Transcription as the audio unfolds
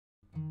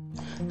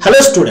Hello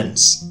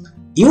students,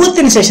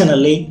 ಇವತ್ತಿನ session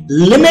ಅಲ್ಲಿ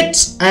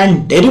limits and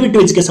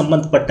derivatives ಗೆ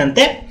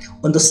ಸಂಬಂಧಪಟ್ಟಂತೆ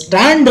ಒಂದು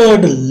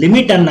ಸ್ಟ್ಯಾಂಡರ್ಡ್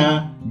ಲಿಮಿಟ್ ಅನ್ನ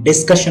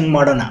ಡಿಸ್ಕಷನ್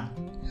ಮಾಡೋಣ.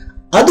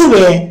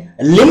 ಅದುವೇ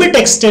limit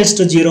x tends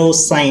to 0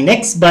 sin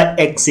x by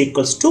x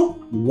equals to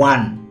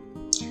 1.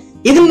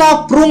 ಇದನ್ನ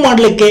ಪ್ರೂವ್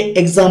ಮಾಡಲಿಕ್ಕೆ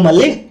ಎಕ್ಸಾಮ್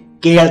ಅಲ್ಲಿ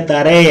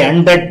ಕೇಳ್ತಾರೆ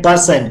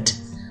 100%.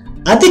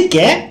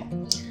 ಅದಕ್ಕೆ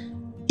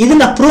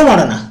ಇದನ್ನ ಪ್ರೂವ್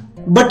ಮಾಡೋಣ.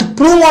 ಬಟ್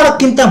ಪ್ರೂವ್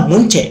ಮಾಡೋಕ್ಕಿಂತ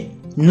ಮುಂಚೆ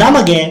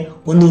ನಮಗೆ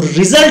ಒಂದು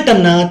ರಿಸಲ್ಟ್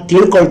ಅನ್ನ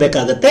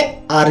ತಿಳ್ಕೊಳ್ಬೇಕಾಗತ್ತೆ.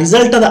 ಆ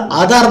ರಿಸಲ್ಟ್ ಅದ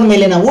ಆಧಾರದ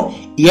ಮೇಲೆ ನಾವು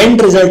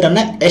ಎಂಡ್ ರಿಸಲ್ಟ್ ಅನ್ನ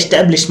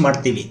ಎಸ್ಟಾಬ್ಲಿಷ್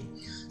ಮಾಡ್ತೀವಿ.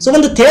 ಸೊ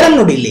ಒಂದು ಥಿಯರಮ್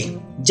ನೋಡಿ, ಇಲ್ಲಿ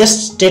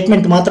ಜಸ್ಟ್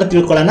ಸ್ಟೇಟ್ಮೆಂಟ್ ಮಾತ್ರ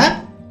ತಿಳ್ಕೊಳ್ಳೋಣ.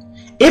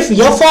 If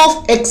f of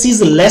x is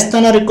less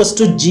than or equals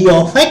to g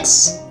of x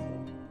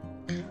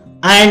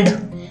and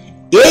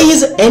a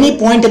is any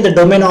point in the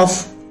domain of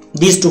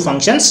these two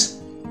functions,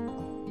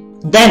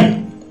 then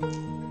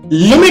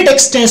limit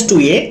x tends to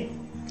a,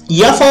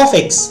 f of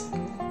x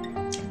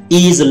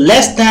is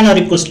less than or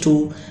equals to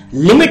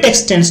limit x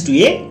tends to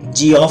a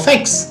g of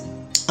x.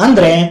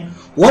 ಅಂದ್ರೆ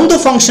ಒಂದು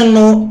function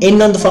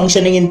ಇನ್ನೊಂದು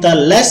function ಗಿಂತ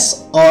less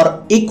R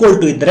equal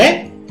to ಇದ್ರೆ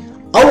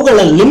ಅವುಗಳ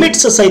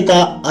limits ಸಹಿತ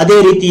ಅದೇ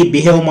ರೀತಿ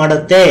behave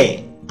ಮಾಡುತ್ತೆ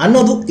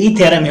ಅನ್ನೋದು ಈ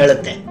ಥಿಯರಮ್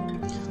ಹೇಳುತ್ತೆ.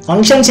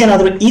 ಫಂಕ್ಷನ್ಸ್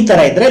ಏನಾದರೂ ಈ ತರ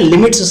ಇದ್ರೆ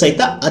ಲಿಮಿಟ್ಸ್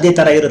ಸಹಿತ ಅದೇ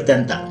ತರ ಇರುತ್ತೆ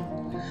ಅಂತ.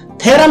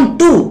 Theorem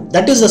 2,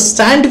 that is a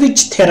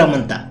sandwich theorem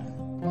ಅಂತ.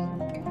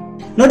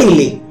 ನೋಡಿ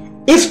ಇಲ್ಲಿ,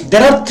 if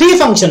there are three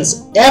functions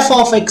f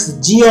of x,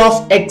 g of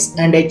x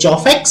and h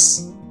of x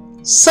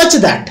such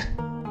that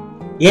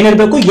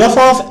ಏನಿರಬೇಕು f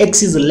of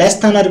x is less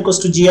than or equals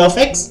to g of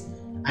x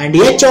and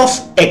h of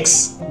x,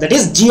 that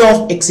is g of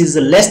x is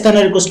less than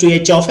or equals to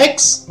h of x,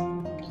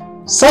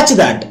 such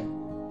that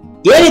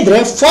ಏನಿದ್ರೆ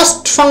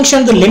first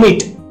function the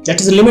limit, that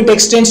is limit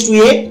x tends to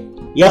a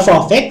f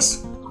of x,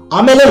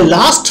 ಆಮೇಲೆ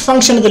last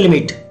function the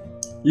limit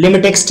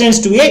limit x tends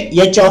to a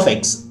h of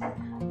x,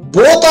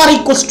 both are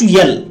equals to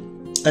l.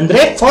 ಅಂದ್ರೆ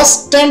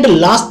first and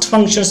last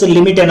functions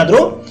limit ಏನಾದ್ರು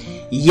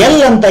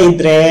L ಅಂತ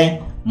ಇದ್ರೆ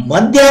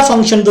ಮಧ್ಯ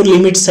function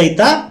limit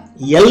ಸಹಿತ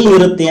L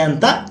ಇರುತ್ತೆ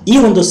ಅಂತ ಈ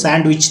ಒಂದು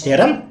ಸ್ಯಾಂಡ್ವಿಚ್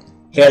ಥಿಯರಮ್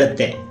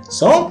ಹೇಳುತ್ತೆ.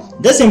 So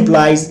this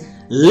implies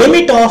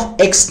limit of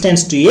x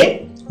tends to A,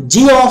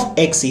 G of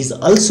X is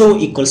also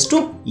equals to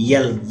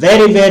L.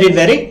 Very very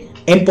very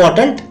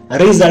important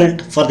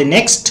result for the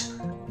next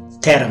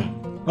theorem.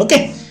 Okay,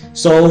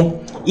 so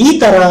ಈ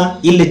ತರ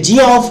ಇಲ್ಲಿ G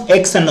of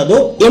X ಅನ್ನೋದು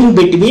in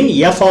between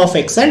F of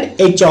X and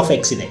H of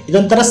X ಇದೆ.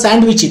 ಇದೊಂಥರ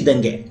sandwich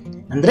ಇದ್ದಂಗೆ.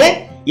 ಅಂದ್ರೆ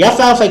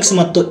F of X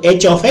ಮತ್ತು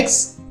H of X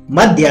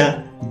ಮಧ್ಯ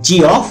ಜಿ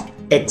ಆಫ್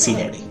ಎಕ್ಸ್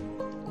ಇದೆ.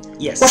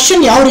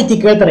 ಕ್ವಶನ್ ಯಾವ ರೀತಿ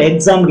ಕೇಳ್ತಾರೆ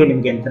ಎಕ್ಸಾಮ್ಗೆ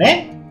ನಿಮ್ಗೆ ಅಂದ್ರೆ,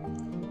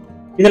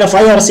 ಇದನ್ನ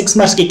 5 or 6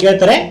 ಮಾರ್ಕ್ಸ್ ಗೆ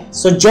ಕೇಳ್ತಾರೆ.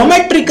 So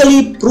ಜೋಮೆಟ್ರಿಕಲಿ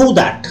prove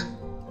that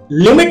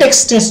limit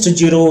x tends to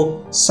 0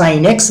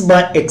 sin x by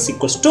x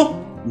equals to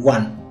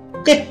 1.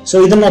 Okay, so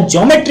ಇದನ್ನ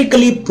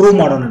ಜೋಮೆಟ್ರಿಕಲಿ ಪ್ರೂವ್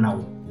ಮಾಡೋಣ.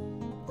 ನಾವು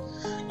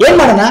ಏನ್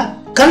ಮಾಡೋಣ,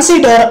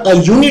 consider a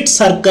unit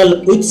circle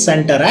with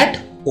centre at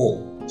O.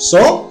 So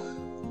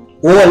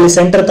O ಅಲ್ಲಿ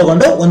ಸೆಂಟರ್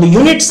ತಗೊಂಡು ಒಂದು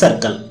ಯೂನಿಟ್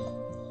ಸರ್ಕಲ್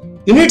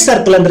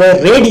ಅಂದ್ರೆ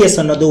ರೇಡಿಯಸ್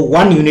ಅನ್ನೋದು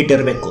 1 ಯೂನಿಟ್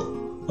ಇರಬೇಕು.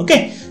 ಓಕೆ,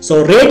 ಸೊ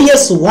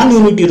ರೇಡಿಯಸ್ 1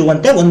 ಯೂನಿಟ್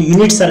ಇರುವಂತೆ ಒಂದು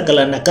ಯೂನಿಟ್ ಸರ್ಕಲ್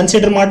ಅನ್ನ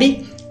ಕನ್ಸಿಡರ್ ಮಾಡಿ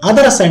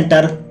ಅದರ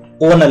ಸೆಂಟರ್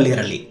O ನಲ್ಲಿ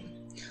ಇರಲಿ.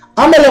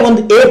 ಆಮೇಲೆ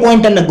ಒಂದು ಎ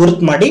ಪಾಯಿಂಟ್ ಅನ್ನ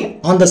ಗುರುತು ಮಾಡಿ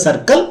ಆನ್ ದ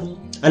ಸರ್ಕಲ್,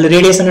 ಅಲ್ಲಿ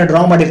ರೇಡಿಯಸ್ ಅನ್ನ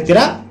ಡ್ರಾ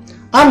ಮಾಡಿರ್ತೀರಾ.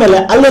 ಆಮೇಲೆ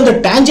ಅಲ್ಲೊಂದು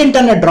ಟ್ಯಾಂಜೆಂಟ್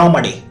ಅನ್ನ ಡ್ರಾ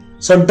ಮಾಡಿ.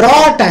 So draw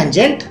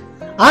tangent.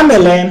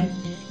 ಆಮೇಲೆ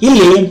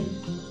ಇಲ್ಲಿ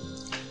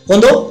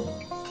ಒಂದು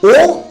O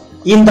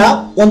ಇಂದ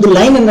ಒಂದು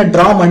ಲೈನ್ ಅನ್ನ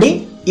ಡ್ರಾ ಮಾಡಿ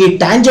ಈ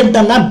ಟ್ಯಾಂಜೆಂಟ್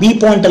ಅನ್ನ ಬಿ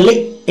ಪಾಯಿಂಟ್ ಅಲ್ಲಿ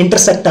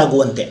ಇಂಟರ್ಸೆಕ್ಟ್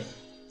ಆಗುವಂತೆ.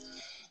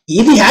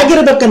 ಇದು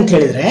ಹೇಗಿರ್ಬೇಕಂತ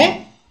ಹೇಳಿದ್ರೆ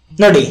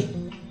ನೋಡಿ,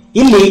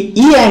 ಇಲ್ಲಿ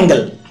ಈ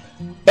ಆಂಗಲ್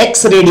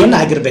ಎಕ್ಸ್ ರೇಡಿಯನ್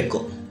ಆಗಿರ್ಬೇಕು.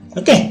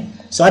 ಓಕೆ,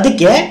 ಸೊ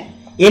ಅದಕ್ಕೆ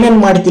ಏನೇನ್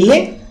ಮಾಡ್ತಿಲ್ಲಿ,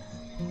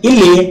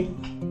 ಇಲ್ಲಿ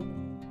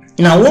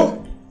ನಾವು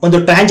ಒಂದು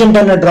ಟ್ಯಾಂಜೆಂಟ್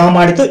ಅನ್ನ ಡ್ರಾ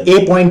ಮಾಡಿದ್ದು ಎ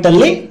ಪಾಯಿಂಟ್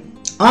ಅಲ್ಲಿ.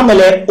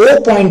 ಆಮೇಲೆ O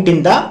ಪಾಯಿಂಟ್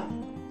ಇಂದ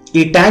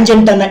ಈ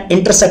ಟ್ಯಾಂಜೆಂಟ್ ಅನ್ನ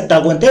ಇಂಟರ್ಸೆಕ್ಟ್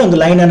ಆಗುವಂತೆ ಒಂದು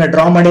ಲೈನ್ ಅನ್ನ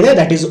ಡ್ರಾ ಮಾಡಿದೆ,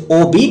 ದಟ್ ಈಸ್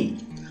OB.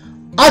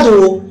 ಅದು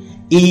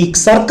ಈ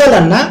ಸರ್ಕಲ್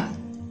ಅನ್ನ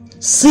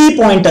ಸಿ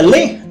ಪಾಯಿಂಟ್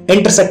ಅಲ್ಲಿ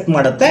ಇಂಟರ್ಸೆಕ್ಟ್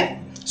ಮಾಡುತ್ತೆ.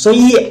 ಸೊ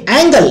ಈ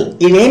ಆಂಗಲ್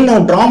ಇವೇನು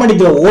ನಾವು ಡ್ರಾ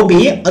ಮಾಡಿದ್ವಿ OB,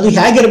 ಅದು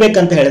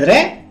ಹೇಗಿರ್ಬೇಕಂತ ಹೇಳಿದ್ರೆ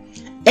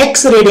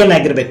ಎಕ್ಸ್ ರೇಡಿಯನ್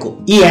ಆಗಿರ್ಬೇಕು.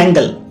 ಈ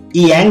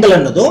ಆಂಗಲ್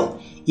ಅನ್ನೋದು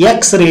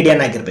ಎಕ್ಸ್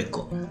ರೇಡಿಯನ್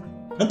ಆಗಿರ್ಬೇಕು.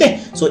 ಓಕೆ,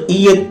 ಸೊ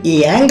ಈ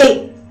ಆಂಗಲ್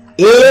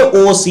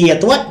AOC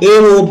ಅಥವಾ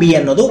AOB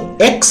ಅನ್ನೋದು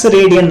ಎಕ್ಸ್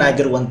ರೇಡಿಯನ್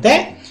ಆಗಿರುವಂತೆ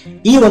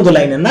ಈ ಒಂದು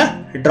ಲೈನ್ ಅನ್ನ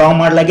ಡ್ರಾ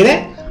ಮಾಡಲಾಗಿದೆ.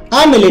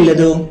 ಆಮೇಲೆ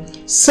ಇಲ್ಲದು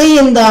ಸಿ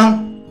ಇಂದ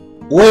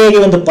OA ಗೆ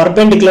ಒಂದು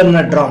ಪರ್ಪೆಂಡಿಕ್ಯುಲರ್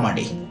ಅನ್ನ ಡ್ರಾ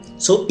ಮಾಡಿ.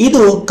 ಸೊ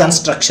ಇದು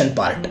ಕನ್ಸ್ಟ್ರಕ್ಷನ್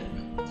ಪಾರ್ಟ್.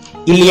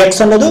 ಇಲ್ಲಿ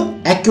ಎಕ್ಸ್ ಅನ್ನೋದು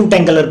ಅಕ್ಯೂಟ್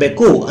ಆಂಗಲ್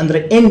ಇರಬೇಕು, ಅಂದ್ರೆ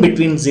ಇನ್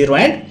ಬಿಟ್ವೀನ್ 0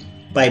 and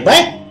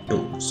π/2.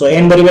 ಸೊ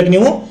ಏನ್ ಬರೀಬೇಕು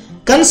ನೀವು,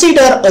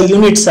 consider a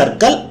unit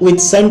circle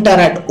with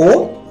centre at O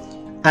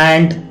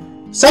and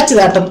such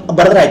that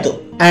ಬರೆದ್ರಾಯ್ತು.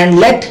 And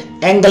let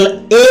angle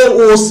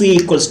AOC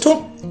equals to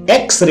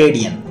X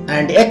radian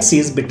and X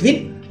is between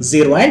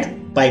 0 and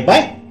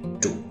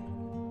π/2.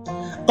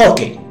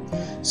 Okay,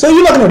 so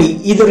ಇವಾಗ ನೋಡಿ,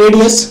 ಇದು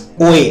radius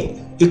OA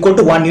equal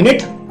to 1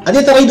 unit.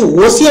 ಅದೇ ತರ ಇದು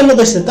OC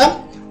ಅನ್ನೋದು ಸಹಿತ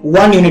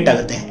 1 unit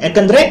ಆಗುತ್ತೆ.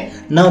 ಯಾಕಂದ್ರೆ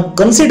ನಾವು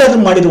ಕನ್ಸಿಡರ್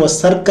ಮಾಡಿರುವ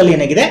ಸರ್ಕಲ್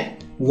ಏನಾಗಿದೆ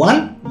 1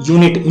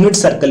 ಯೂನಿಟ್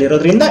ಸರ್ಕಲ್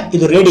ಇರೋದ್ರಿಂದ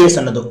ಇದು ರೇಡಿಯಸ್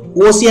ಅನ್ನೋದು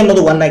OC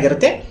ಅನ್ನೋದು 1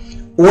 ಆಗಿರುತ್ತೆ,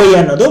 OA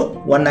ಅನ್ನೋದು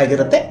 1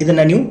 ಆಗಿರುತ್ತೆ.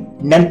 ಇದನ್ನ ನೀವು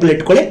ನೆನಪಲ್ಲಿ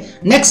ಇಟ್ಕೊಳ್ಳಿ,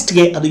 ನೆಕ್ಸ್ಟ್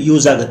ಗೆ ಅದು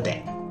ಯೂಸ್ ಆಗುತ್ತೆ.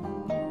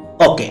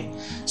 ಓಕೆ,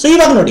 ಸೊ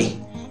ಇವಾಗ ನೋಡಿ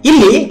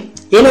ಇಲ್ಲಿ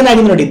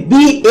ಏನೇನಾಗಿದೆ ನೋಡಿ,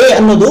 ಬಿ ಎ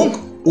ಅನ್ನೋದು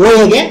ಓ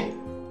ಎಗೆ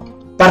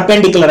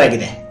ಪರ್ಪೆಂಡಿಕ್ಯುಲರ್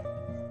ಆಗಿದೆ.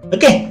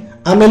 ಓಕೆ,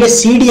 ಆಮೇಲೆ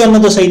ಸಿ ಡಿ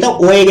ಅನ್ನೋದು ಸಹಿತ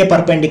ಓ ಎಗೆ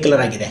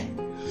ಪರ್ಪೆಂಡಿಕ್ಯುಲರ್ ಆಗಿದೆ.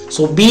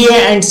 So B A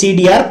and C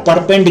D R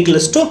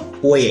ಪರ್ಪೆಂಡಿಕ್ಯುಲರ್ಸ್ to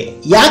O A.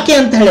 ಯಾಕೆ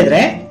ಅಂತ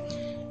ಹೇಳಿದ್ರೆ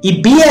ಈ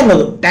ಬಿ ಎ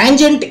ಅನ್ನೋದು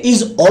tangent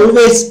is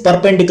always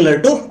perpendicular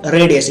to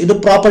radius, ಇದು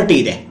ಪ್ರಾಪರ್ಟಿ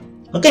ಇದೆ.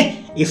 Okay,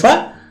 if a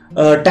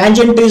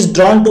tangent is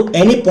drawn to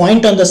any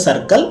point on the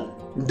circle,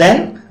 then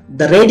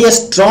the radius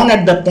drawn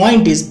at the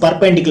point is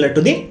perpendicular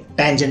to the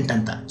tangent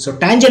ಅಂತ. So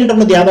tangent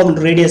ಅನ್ನೋದು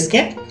ಯಾವಾಗಲೂ ರೇಡಿಯಸ್ಗೆ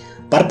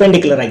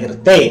perpendicular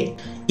ಆಗಿರುತ್ತೆ.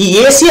 ಈ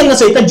A C ಅನ್ನು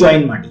ಸಹಿತ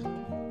join ಮಾಡಿ.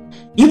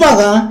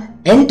 ಇವಾಗ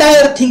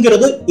ಎಂಟೈರ್ ಥಿಂಗ್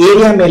ಇರೋದು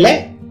ಏರಿಯಾ ಮೇಲೆ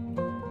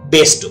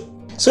ಬೇಸ್ಡ್.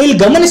 ಸೊ ಇಲ್ಲಿ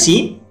ಗಮನಿಸಿ,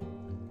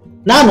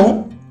 ನಾನು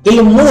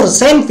ಇಲ್ಲಿ 3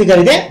 ಸೇಮ್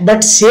ಫಿಗರ್ ಇದೆ,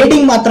 ಬಟ್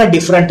ಶೇಡಿಂಗ್ ಮಾತ್ರ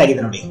ಡಿಫರೆಂಟ್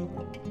ಆಗಿದೆ ನೋಡಿ.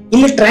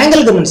 ಇಲ್ಲಿ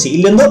ಟ್ರಯಾಂಗಲ್ ಗಮನಿಸಿ,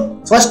 ಇಲ್ಲೊಂದು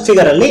ಫಸ್ಟ್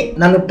ಫಿಗರ್ ಅಲ್ಲಿ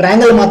ನಾನು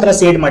ಟ್ರಯಾಂಗಲ್ ಮಾತ್ರ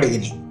ಶೇಡ್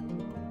ಮಾಡಿದ್ದೀನಿ,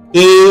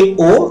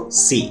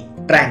 AOC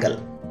ಟ್ರಯಾಂಗಲ್.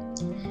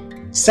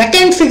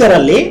 ಸೆಕೆಂಡ್ ಫಿಗರ್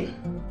ಅಲ್ಲಿ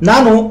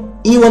ನಾನು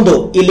ಈ ಒಂದು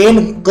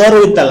ಇಲ್ಲೇನು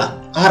ಕರ್ವ್ ಇತ್ತಲ್ಲ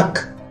ಆರ್ಕ್,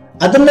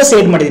 ಅದನ್ನ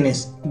ಶೇಡ್ ಮಾಡಿದ್ದೀನಿ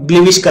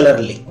ಬ್ಲೂವಿಶ್ ಕಲರ್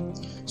ಅಲ್ಲಿ.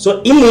 ಸೊ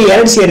ಇಲ್ಲಿ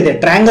 2 ಸೇರಿದೆ,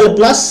 ಟ್ರಯಾಂಗಲ್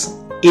ಪ್ಲಸ್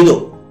ಇದು.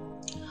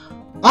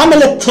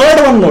 ಆಮೇಲೆ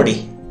ಥರ್ಡ್ ಒನ್ ನೋಡಿ,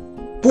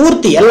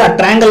 ಪೂರ್ತಿ ಎಲ್ಲ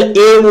ಟ್ರಯಾಂಗಲ್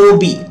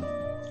AOB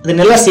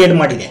ಅದನ್ನೆಲ್ಲ ಶೇಡ್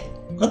ಮಾಡಿದೆ.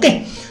 ಓಕೆ,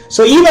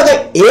 ಸೊ ಇವಾಗ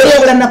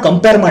ಏರಿಯಾಗಳನ್ನ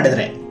ಕಂಪೇರ್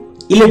ಮಾಡಿದ್ರೆ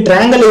ಇಲ್ಲಿ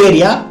ಟ್ರಯಾಂಗಲ್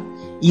ಏರಿಯಾ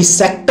ಈ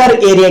ಸೆಕ್ಟರ್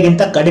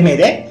ಏರಿಯಾಗಿಂತ ಕಡಿಮೆ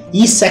ಇದೆ.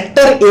 ಈ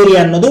ಸೆಕ್ಟರ್ ಏರಿಯಾ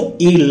ಅನ್ನೋದು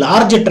ಈ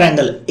ಲಾರ್ಜ್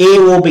ಟ್ರಯಾಂಗಲ್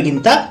AOB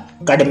ಗಿಂತ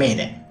ಕಡಿಮೆ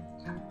ಇದೆ.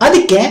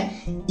 ಅದಕ್ಕೆ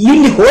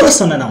ಇಲ್ಲಿ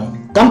ಹೋಲಿಸೋಣ, ನಾವು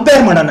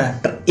ಕಂಪೇರ್ ಮಾಡೋಣ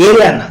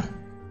ಏರಿಯಾನ.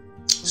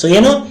 ಸೊ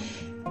ಏನು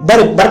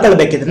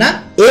ಬರ್ಕೊಳ್ಬೇಕಿದ್ನ,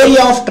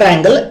 area of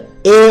triangle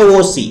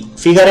AOC,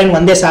 figure ಏನ್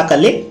ಒಂದೇ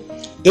ಸಾಕಲ್ಲಿ.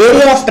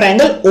 Area of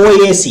triangle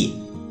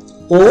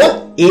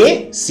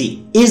OAC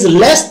is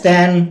less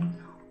than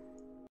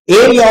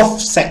area of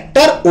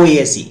sector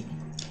OAC.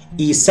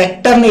 ಈ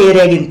ಸೆಕ್ಟರ್ನ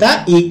ಏರಿಯಾಗಿಂತ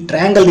ಈ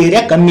ಟ್ರಯಾಂಗಲ್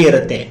ಏರಿಯಾ ಕಮ್ಮಿ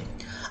ಇರುತ್ತೆ.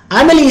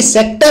 ಆಮೇಲೆ ಈ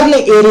ಸೆಕ್ಟರ್ನ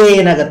ಏರಿಯಾ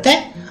ಏನಾಗುತ್ತೆ,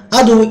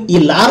 ಅದು ಈ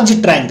ಲಾರ್ಜ್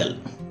ಟ್ರಯಾಂಗಲ್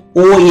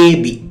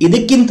OAB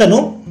ಇದಕ್ಕಿಂತನೂ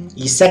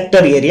ಈ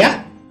ಸೆಕ್ಟರ್ ಏರಿಯಾ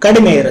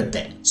ಕಡಿಮೆ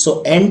ಇರುತ್ತೆ. ಸೊ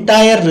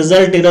ಎಂಟೈರ್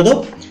ರಿಸಲ್ಟ್ ಇರೋದು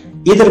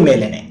ಇದ್ರ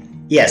ಮೇಲೆನೆ.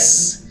 ಎಸ್,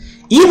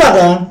 ಇವಾಗ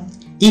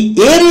ಈ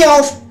ಏರಿಯಾ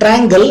ಆಫ್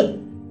ಟ್ರಯಾಂಗಲ್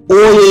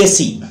OAC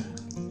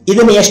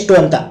ಇದನ್ನ ಎಷ್ಟು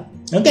ಅಂತ.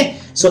 Okay,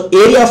 so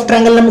area of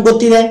triangle ನಮ್ಗೆ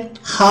ಗೊತ್ತಿದೆ,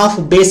 half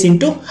base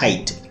into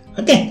height.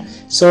 Okay,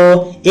 so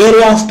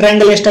area of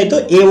triangle ಎಷ್ಟಾಯ್ತು,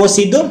 AOC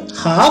ಇದು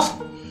ಹಾಫ್,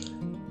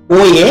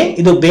 OA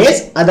ಇದು ಬೇಸ್,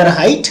 ಅದರ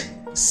ಹೈಟ್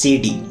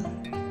CD.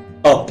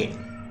 ಓಕೆ,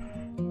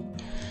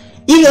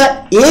 ಈಗ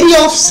ಏರಿಯಾ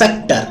ಆಫ್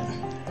ಸೆಕ್ಟರ್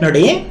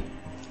ನೋಡಿ,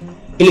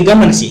 ಇಲ್ಲಿ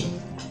ಗಮನಿಸಿ,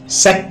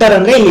 ಸೆಕ್ಟರ್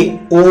ಅಂದ್ರೆ ಇಲ್ಲಿ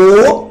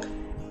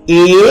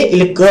OA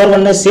ಇಲ್ಲಿ ಕರ್ವ್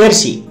ಅನ್ನ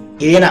ಸೇರಿಸಿ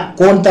ಇದೇನ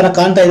ಕೋನ್ ತರ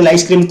ಕಾಣ್ತಾ ಇದಿಲ್ಲ,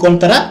 ಐಸ್ ಕ್ರೀಮ್ ಕೋನ್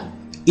ತರ,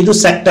 ಇದು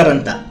ಸೆಕ್ಟರ್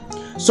ಅಂತ.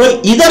 ಸೊ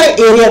ಇದರ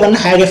ಏರಿಯಾವನ್ನು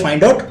ಹೇಗೆ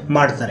ಫೈಂಡ್ ಔಟ್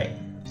ಮಾಡ್ತಾರೆ,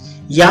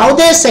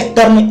 ಯಾವುದೇ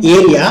ಸೆಕ್ಟರ್ನ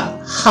ಏರಿಯಾ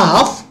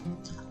ಹಾಫ್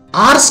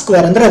R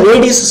ಸ್ಕ್ವೇರ್ ಅಂದ್ರೆ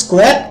radius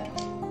square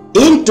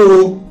into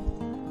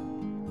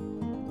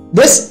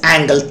this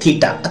angle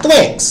theta ಅಥವಾ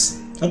X.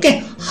 Okay,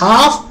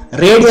 half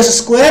radius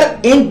square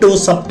into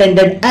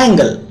ಸಬ್ಟೆಂಡೆಡ್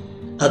angle,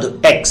 ಅದು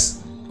X.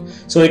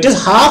 So it is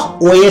half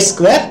OA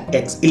square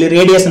X. ಇಲ್ಲಿ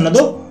ರೇಡಿಯಸ್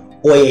ಅನ್ನೋದು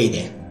OA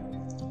ಇದೆ.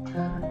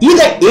 ಈಗ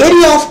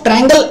ಏರಿಯಾ ಆಫ್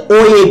ಟ್ರಯಾಂಗಲ್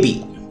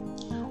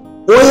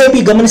OAB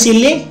ಗಮನಿಸಿ,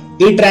 ಇಲ್ಲಿ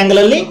ಈ ಟ್ರಯಾಂಗಲ್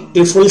ಅಲ್ಲಿ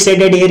ಈ ಫುಲ್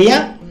ಸೈಡೆಡ್ ಏರಿಯಾ,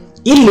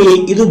 ಇಲ್ಲಿ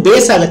ಇದು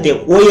ಬೇಸ್ ಆಗುತ್ತೆ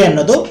OA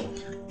ಅನ್ನೋದು,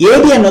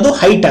 AB ಅನ್ನೋದು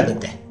ಹೈಟ್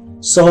ಆಗುತ್ತೆ.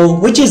 So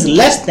which is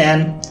less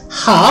than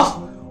half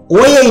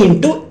OA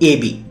into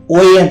AB.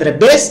 OA ಅಂದ್ರೆ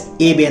ಬೇಸ್,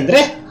 AB ಅಂದ್ರೆ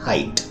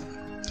ಹೈಟ್.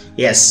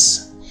 ಎಸ್,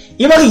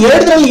 ಇವಾಗ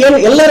ಎರಡರಲ್ಲಿ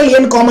ಎಲ್ಲರಲ್ಲಿ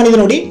ಏನು ಕಾಮನ್ ಇದೆ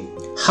ನೋಡಿ,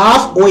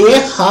 half OA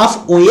half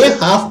OA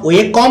half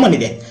OA common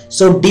ಇದೆ.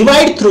 So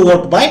divide through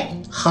out by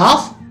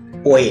half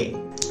OA.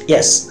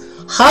 S,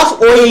 half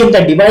OA ಇಂದ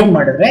ಡಿವೈಡ್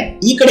ಮಾಡಿದ್ರೆ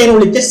ಈ ಕಡೆ ಏನು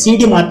ಉಳಿಯುತ್ತೆ,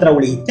 CD ಮಾತ್ರ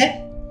ಉಳಿಯುತ್ತೆ.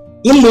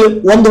 ಇಲ್ಲಿ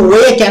ಒಂದು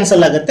OA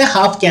ಕ್ಯಾನ್ಸಲ್ ಆಗುತ್ತೆ,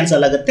 ಹಾಫ್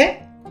ಕ್ಯಾನ್ಸಲ್ ಆಗುತ್ತೆ,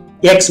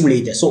 X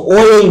ಉಳಿಯುತ್ತೆ. So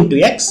OA into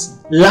X,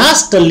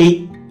 last ಅಲ್ಲಿ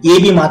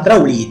AB ಮಾತ್ರ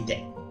ಉಳಿಯುತ್ತೆ.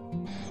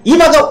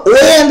 ಇವಾಗ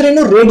OA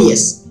ಅಂದ್ರೇನು,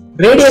 ರೇಡಿಯಸ್.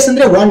 ರೇಡಿಯಸ್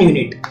ಅಂದ್ರೆ 1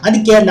 ಯೂನಿಟ್,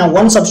 ಅದಕ್ಕೆ ನಾವು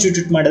 1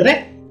 ಸಬ್ಸ್ಟಿಟ್ಯೂಟ್ ಮಾಡಿದ್ರೆ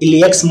ಇಲ್ಲಿ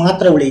X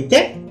ಮಾತ್ರ ಉಳಿಯುತ್ತೆ.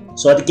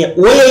 ಸೊ ಅದಕ್ಕೆ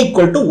OA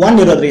ಈಕ್ವಲ್ ಟು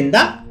 1 ಇರೋದ್ರಿಂದ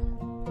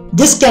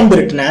this can be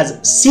return as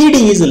CD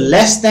is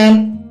less than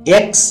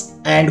X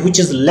and which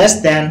is less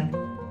than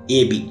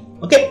AB.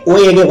 Okay,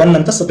 OA ಗೆ 1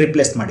 ಅಂತ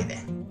ರಿಪ್ಲೇಸ್ ಮಾಡಿದೆ.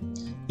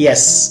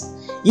 ಎಸ್,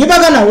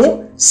 ಇವಾಗ ನಾವು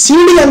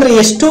CD ಅಂದ್ರೆ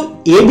ಎಷ್ಟು,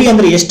 AB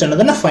ಅಂದ್ರೆ ಎಷ್ಟು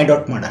ಅನ್ನೋದನ್ನ ಫೈಂಡ್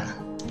ಔಟ್ ಮಾಡೋಣ.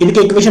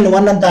 ಇದಕ್ಕೆ ಇಕ್ವೇಶನ್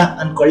 1 ಅಂತ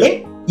ಅನ್ಕೊಳ್ಳಿ.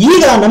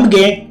 ಈಗ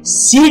ನಮಗೆ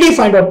CD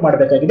ಫೈಂಡ್ ಔಟ್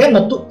ಮಾಡಬೇಕಾಗಿದೆ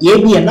ಮತ್ತು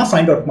AB ಅನ್ನ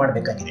ಫೈಂಡ್ ಔಟ್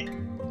ಮಾಡಬೇಕಾಗಿದೆ.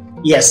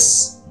 ಎಸ್,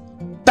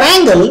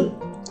 ಟ್ರಯಾಂಗಲ್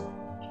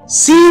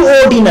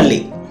COD ನಲ್ಲಿ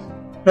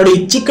ನೋಡಿ,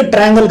 ಚಿಕ್ಕ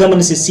ಟ್ರಯಾಂಗಲ್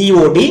ಗಮನಿಸಿ,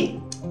 COD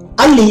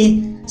ಅಲ್ಲಿ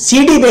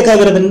CD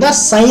ಬೇಕಾಗಿರೋದ್ರಿಂದ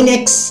sin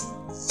x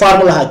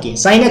ಫಾರ್ಮುಲಾ ಹಾಕಿ.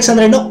 sin x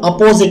ಅಂದ್ರೆ ಏನು,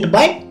 ಅಪೋಸಿಟ್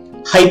ಬೈ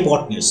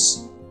ಹೈಪೋಟನ್ಯೂಸ್.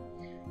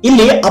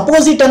 ಇಲ್ಲಿ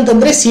ಅಪೋಸಿಟ್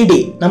ಅಂತಂದ್ರೆ CD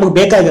ನಮಗೆ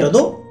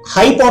ಬೇಕಾಗಿರೋದು,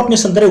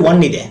 ಹೈಪೋಟನ್ಯೂಸ್ ಅಂದ್ರೆ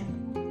 1 ಇದೆ.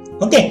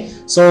 ಓಕೆ,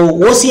 ಸೊ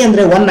OC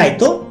ಅಂದ್ರೆ 1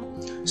 ಆಯ್ತು.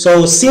 ಸೊ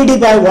CD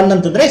ಬೈ 1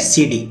 ಅಂತಂದ್ರೆ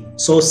CD.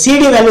 ಸೊ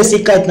CD ವ್ಯಾಲ್ಯೂ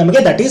ಸಿಕ್ಕಾಯ್ತು ನಮಗೆ,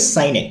 ದಟ್ ಈಸ್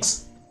sin x.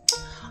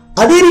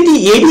 ಅದೇ ರೀತಿ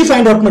AB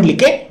ಫೈಂಡ್ ಔಟ್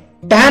ಮಾಡ್ಲಿಕ್ಕೆ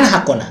ಟ್ಯಾನ್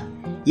ಹಾಕೋಣ.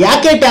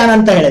 ಯಾಕೆ ಟ್ಯಾನ್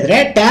ಅಂತ ಹೇಳಿದ್ರೆ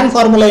ಟ್ಯಾನ್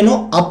ಫಾರ್ಮುಲಾ ಏನು,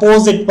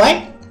 opposite by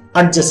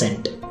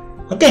adjacent.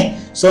 Okay,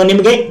 so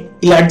ನಿಮಗೆ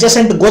ಇಲ್ಲಿ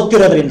ಅಡ್ಜಸೆಂಟ್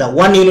ಗೊತ್ತಿರೋದ್ರಿಂದ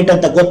 1 ಯೂನಿಟ್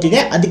ಅಂತ ಗೊತ್ತಿದೆ,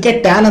 ಅದಕ್ಕೆ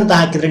ಟ್ಯಾನ್ ಅಂತ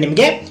ಹಾಕಿದ್ರೆ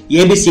ನಿಮಗೆ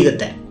ಎ ಬಿ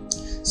ಸಿಗುತ್ತೆ.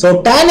 So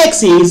tan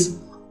X is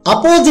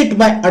opposite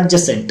by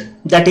adjacent,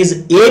 that is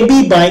A B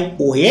by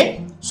O A.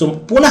 So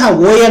ಪುನಃ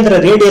ಓ ಎ ಅಂದ್ರೆ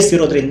ರೇಡಿಯಸ್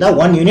ಇರೋದ್ರಿಂದ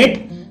 1 unit.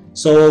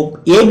 So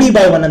A B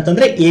by 1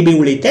 ಅಂತಂದ್ರೆ ಎ ಬಿ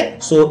ಉಳಿಯುತ್ತೆ.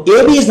 So A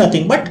B is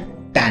nothing but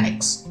tan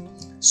X.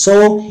 So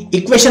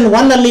equation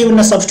 1 ಅಲ್ಲಿ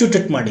ಇವನ್ನ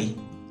substitute ಮಾಡಿ.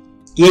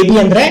 A B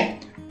ಅಂದ್ರೆ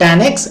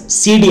tan X,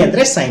 C D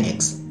ಅಂದ್ರೆ ಸೈನ್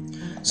ಎಕ್ಸ್.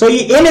 ಸೊ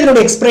ಏನಿದೆ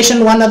ನೋಡಿ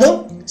ಎಕ್ಸ್ಪ್ರೆಷನ್ 1 ಅದು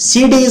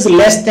C D is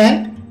less than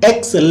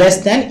X less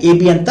than A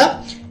B ಅಂತ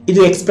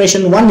ಇದು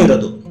ಎಕ್ಸ್ಪ್ರೆಷನ್ 1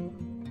 ಇರೋದು.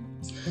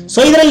 ಸೊ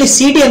ಇದರಲ್ಲಿ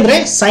ಸಿ ಡಿ ಅಂದ್ರೆ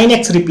ಸೈನ್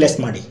ಎಕ್ಸ್ ರಿಪ್ಲೇಸ್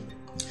ಮಾಡಿ.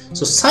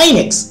 So sine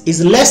x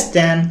is less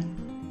than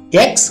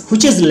X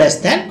which is less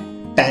than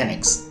tan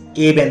X.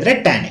 A B ಅಂದ್ರೆ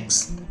tan X.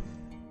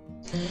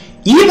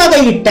 ಇವಾಗ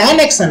ಈ tan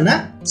X ಅನ್ನ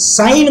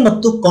ಸೈನ್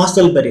ಮತ್ತು ಕಾಸ್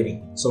ಅಲ್ಲಿ ಬರೀರಿ.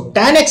 So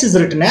tan X is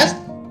return as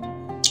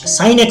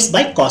sin x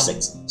by cos x.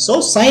 So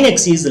sin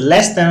x is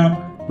less than,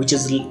 which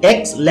is x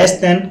less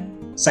than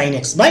sin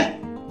x by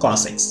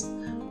cos x.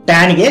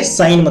 tan ಗೆ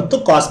sin ಮತ್ತು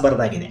cos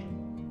ಬರದಾಗಿದೆ.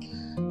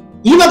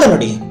 ಇವಾಗ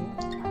ನೋಡಿ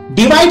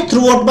divide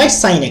throughout by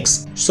sin x.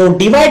 So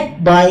divide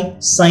by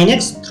sin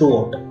x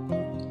throughout.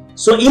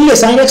 So ಇಲ್ಲಿ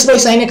sin x by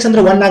sin x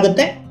ಅಂದ್ರೆ 1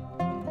 ಆಗುತ್ತೆ,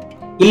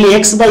 ಇಲ್ಲಿ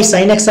x by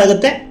sin x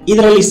ಆಗುತ್ತೆ,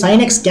 ಇದರಲ್ಲಿ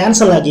sin x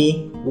ಕ್ಯಾನ್ಸಲ್ ಆಗಿ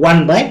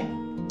 1 by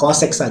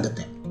cos x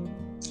ಆಗುತ್ತೆ.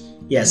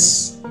 ಎಸ್,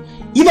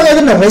 ಇವಾಗ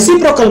ಇದನ್ನ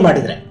ರೆಸಿಪ್ರೋಕಲ್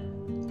ಮಾಡಿದ್ರೆ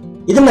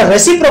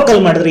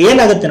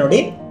ಏನಾಗುತ್ತೆ ನೋಡಿ.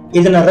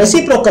 ಇದನ್ನ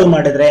ರೆಸಿಪ್ರೋಕಲ್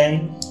ಮಾಡಿದ್ರೆ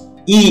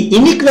ಈ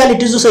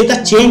ಇನ್ಇಕ್ವಾಲಿಟೀಸ್ ಸಹಿತ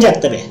ಚೇಂಜ್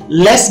ಆಗ್ತವೆ.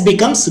 Less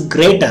becomes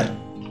greater.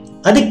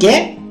 ಅದಕ್ಕೆ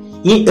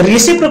ಈ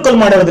ರೆಸಿಪ್ರೋಕಲ್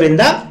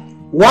ಮಾಡೋದ್ರಿಂದ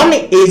 1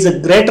 is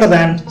greater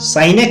than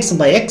sin x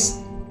by x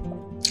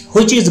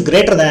which is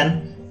greater than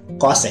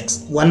cos x.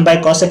 1 by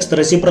cos x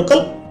reciprocal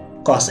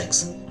cos x.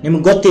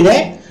 ನಿಮಗೆ ಗೊತ್ತಿದೆ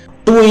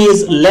 2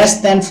 is less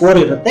than 4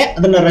 ಇರುತ್ತೆ.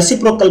 ಅದನ್ನ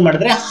ರೆಸಿಪ್ರೋಕಲ್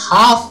ಮಾಡಿದ್ರೆ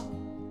half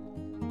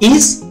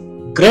is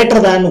greater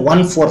than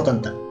 1/4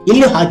 ಅಂತ.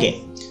 ಇಲ್ಲಿ ಹಾಗೆ.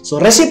 ಸೊ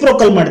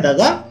ರೆಸಿಪ್ರೋಕಲ್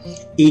ಮಾಡಿದಾಗ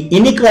ಈ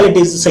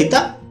ಇನ್ಇಕ್ವಾಲಿಟೀಸ್ ಸಹಿತ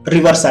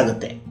ರಿವರ್ಸ್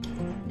ಆಗುತ್ತೆ.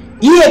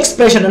 ಈ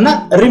ಎಕ್ಸ್ಪ್ರೆಷನ್ ಅನ್ನ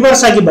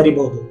ರಿವರ್ಸ್ ಆಗಿ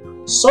ಬರೀಬಹುದು.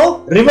 ಸೊ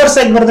ರಿವರ್ಸ್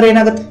ಆಗಿ ಬರೆದ್ರೆ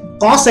ಏನಾಗುತ್ತೆ,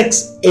 cos x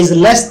is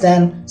less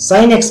than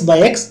sin x by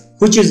x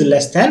which is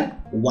less than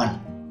 1.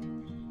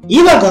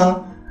 ಇವಾಗ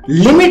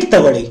ಲಿಮಿಟ್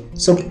ತಗೊಳ್ಳಿ.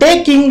 So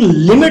taking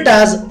limit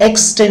as x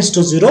tends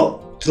to 0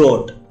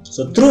 throughout.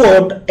 So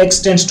throughout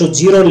x tends to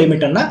 0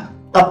 limit ಅನ್ನ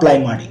apply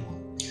ಮಾಡಿ.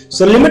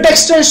 So limit x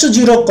tends to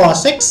 0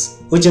 cos x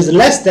which is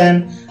less than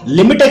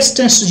limit x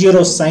tends to 0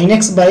 sin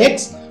x by x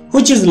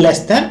which is less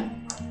than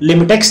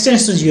limit x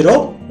tends to 0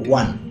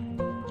 1.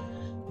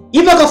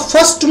 ಇವಾಗ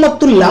first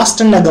ಮತ್ತು last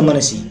ಅನ್ನ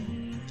ಗಮನಿಸಿ.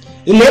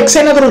 ಇಲ್ಲಿ x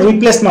ಏನಾದರೂ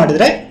replace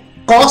ಮಾಡಿದ್ರೆ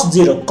cos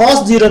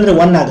 0 ಅಂದ್ರೆ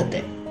 1 ಆಗುತ್ತೆ.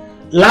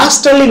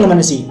 Last ಅಲ್ಲಿ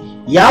ಗಮನಿಸಿ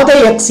ಯಾವುದೇ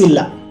x ಇಲ್ಲ.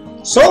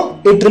 So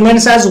it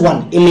remains as 1.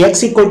 ಇಲ್ಲಿ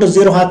x equal to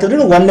 0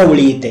 ಹಾಕಿದ್ರೆ 1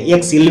 ಉಳಿಯುತ್ತೆ,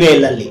 x ಇಲ್ವೇ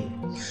ಇಲ್ಲ ಅಲ್ಲಿ.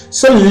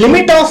 So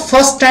limit of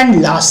first and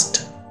last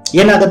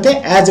ಏನಾಗುತ್ತೆ,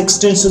 as x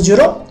tends to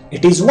 0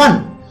 it is 1.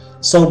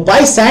 So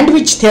by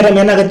sandwich theorem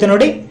ಏನಾಗುತ್ತೆ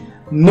ನೋಡಿ,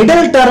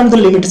 ಮಿಡಲ್ ಟರ್ಮ್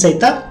ಲಿಮಿಟ್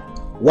ಸಹಿತ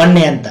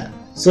 1 ಅಂತ.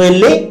 ಸೊ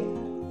ಇಲ್ಲಿ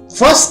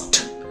ಫಸ್ಟ್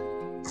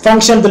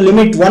ಫಂಕ್ಷನ್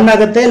ಲಿಮಿಟ್ 1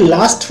 ಆಗುತ್ತೆ,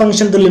 ಲಾಸ್ಟ್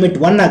ಫಂಕ್ಷನ್ ಲಿಮಿಟ್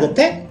 1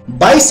 ಆಗುತ್ತೆ.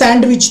 By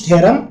sandwich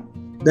theorem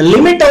the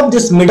limit of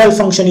this middle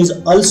function is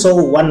also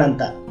 1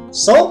 ಅಂತ.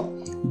 So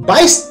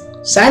by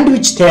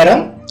sandwich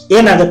theorem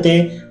ಏನಾಗುತ್ತೆ,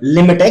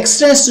 limit x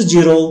tends to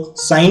 0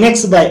 sin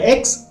x by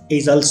x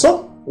is also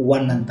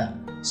 1 ಅಂತ.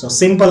 So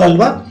simple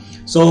ಅಲ್ವಾ.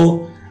 So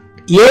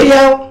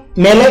area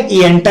ಮೇಲೆ ಈ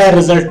entire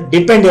result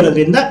depend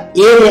ಇರೋದ್ರಿಂದ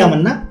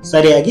ಏರಿಯಾವನ್ನ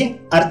ಸರಿಯಾಗಿ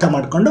ಅರ್ಥ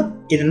ಮಾಡಿಕೊಂಡು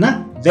ಇದನ್ನ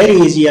ವೆರಿ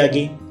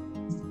ಈಸಿಯಾಗಿ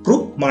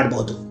ಪ್ರೂವ್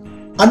ಮಾಡಬಹುದು.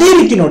 ಅದೇ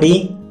ರೀತಿ ನೋಡಿ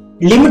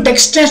limit x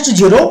tends to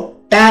 0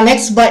 tan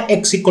x by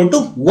x equal to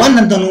 1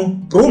 ಅಂತಾನು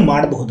ಪ್ರೂವ್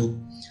ಮಾಡಬಹುದು.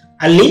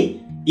 ಅಲ್ಲಿ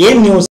ಏನ್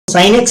ನೀವು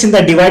sin x ಇಂದ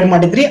ಡಿವೈಡ್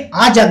ಮಾಡಿದ್ರಿ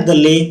ಆ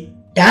ಜಾಗದಲ್ಲಿ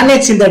tan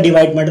x ಇಂದ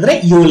ಡಿವೈಡ್ ಮಾಡಿದ್ರೆ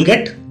you will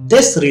get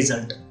this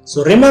result. So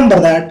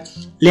remember that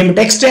limit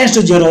x tends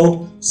to 0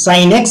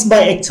 sin x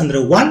by x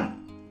ಅಂದ್ರೆ 1,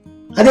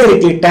 ಅದೇ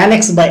ರೀತಿ tan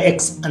x by x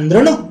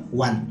ಅಂದ್ರೂ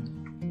 1.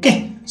 Okay,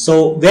 so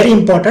very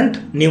important.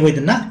 ನೀವು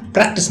ಇದನ್ನ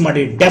ಪ್ರಾಕ್ಟೀಸ್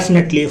ಮಾಡಿ.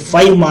 ಡೆಫಿನೆಟ್ಲಿ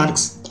 5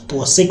 ಮಾರ್ಕ್ಸ್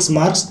ಅಥವಾ 6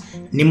 marks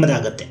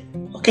ನಿಮ್ಮದಾಗುತ್ತೆ.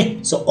 Okay,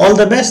 so all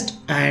the best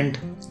and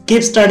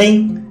keep studying.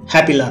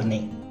 Happy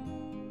learning.